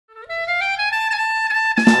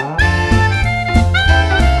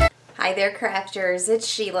Hi there, crafters. It's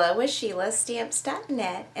Sheila with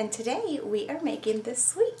SheilaStamps.net, and today we are making this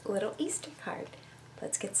sweet little Easter card.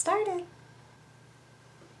 Let's get started.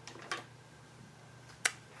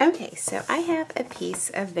 Okay, so I have a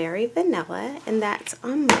piece of Very Vanilla, and that's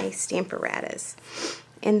on my Stamparatus.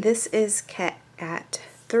 And this is cut at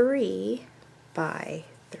 3 by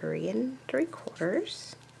 3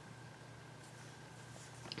 3/4.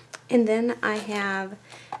 And then I have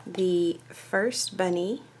the first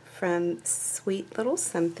bunny from Sweet Little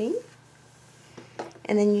Something.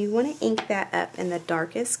 And then you want to ink that up in the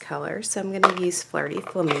darkest color, so I'm going to use Flirty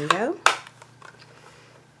Flamingo.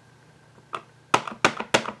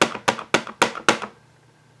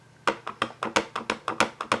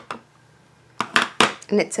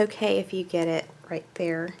 And it's okay if you get it right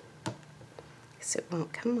there, so it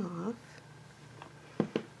won't come off.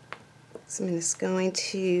 So I'm just going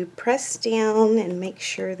to press down and make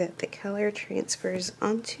sure that the color transfers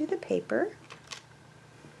onto the paper,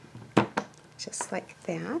 just like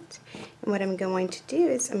that. And what I'm going to do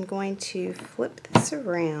is I'm going to flip this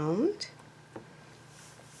around,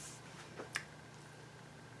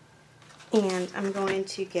 and I'm going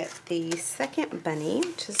to get the second bunny,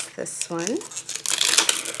 which is this one.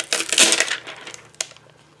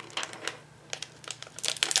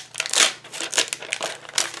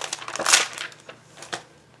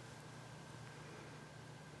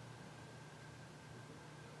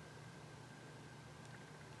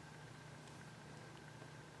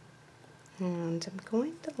 And I'm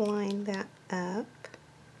going to line that up.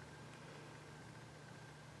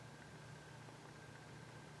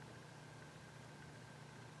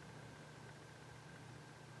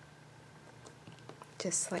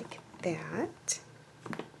 Just like that.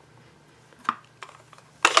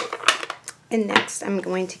 And next I'm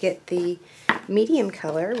going to get the medium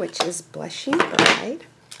color, which is Blushing Bride.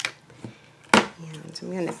 And I'm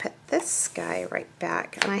going to put this guy right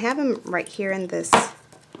back. And I have him right here in this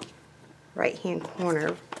right hand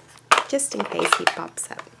corner, just in case he pops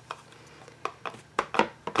up.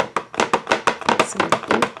 So I'm going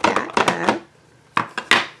to ink that up.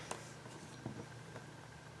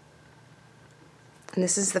 And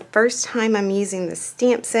this is the first time I'm using the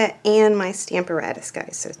stamp set and my Stamparatus,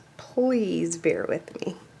 guys, so please bear with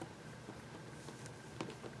me.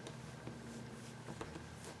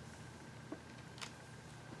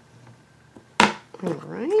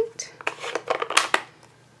 Alright.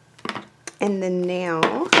 And then now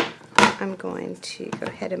I'm going to go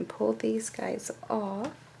ahead and pull these guys off.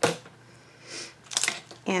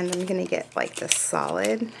 And I'm going to get like the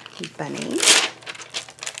solid bunny.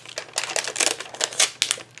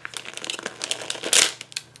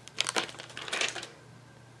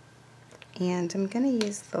 And I'm going to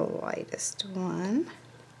use the lightest one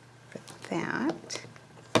for that.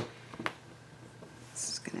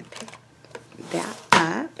 Just going to pick that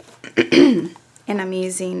up. And I'm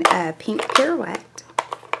using a pink pirouette.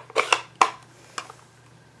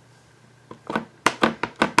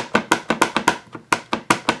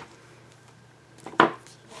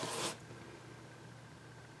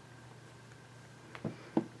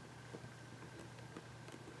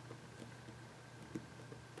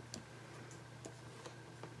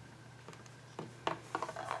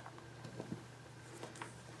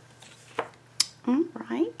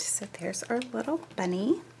 Alright, so there's our little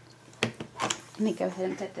bunny. Let me go ahead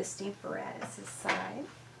and put the Stamparatus aside.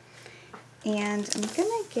 And I'm going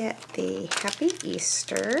to get the Happy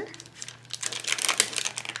Easter.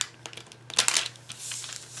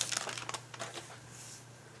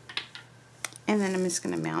 And then I'm just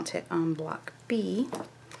going to mount it on block B.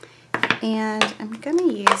 And I'm going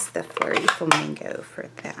to use the Flirty Flamingo for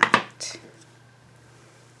that.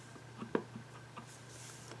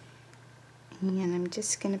 And I'm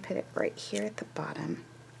just going to put it right here at the bottom.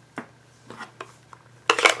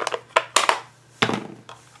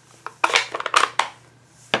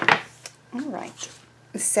 Alright,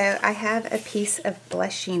 so I have a piece of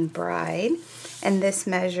Blushing Bride, and this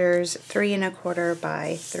measures 3 1/4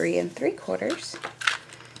 by 3 3/4. I'm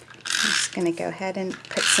just going to go ahead and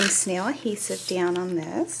put some snail adhesive down on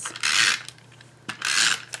this.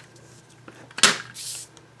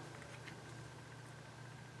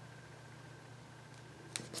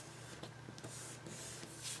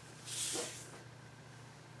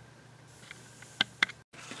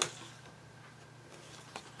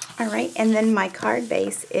 Alright, and then my card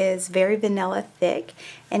base is Very Vanilla Thick,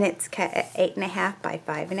 and it's cut at 8 1/2 by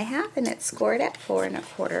 5 1/2, and it's scored at 4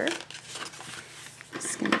 1/4. I'm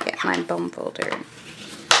just going to get my bone folder and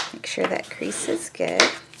make sure that crease is good.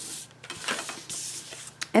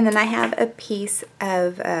 And then I have a piece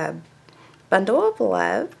of Bundle of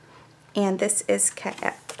Love, and this is cut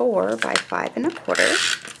at 4 by 5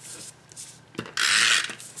 1/4.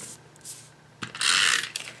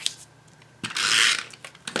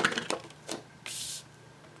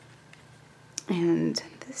 And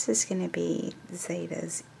this is going to be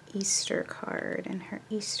Zeta's Easter card and her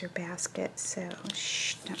Easter basket, so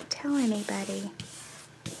shh, don't tell anybody.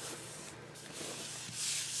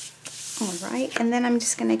 Alright, and then I'm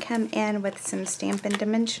just going to come in with some Stampin'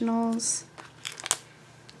 Dimensionals.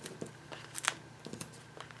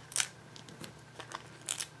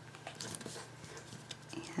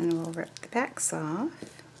 And we'll rip the backs off.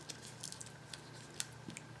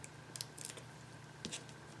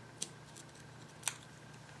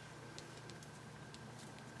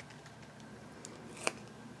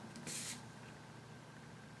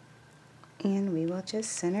 And we will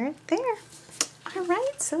just center it there.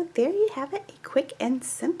 Alright, so there you have it, a quick and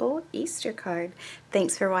simple Easter card.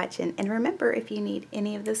 Thanks for watching, and remember, if you need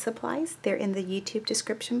any of the supplies, they're in the YouTube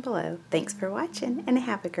description below. Thanks for watching, and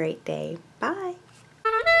have a great day. Bye!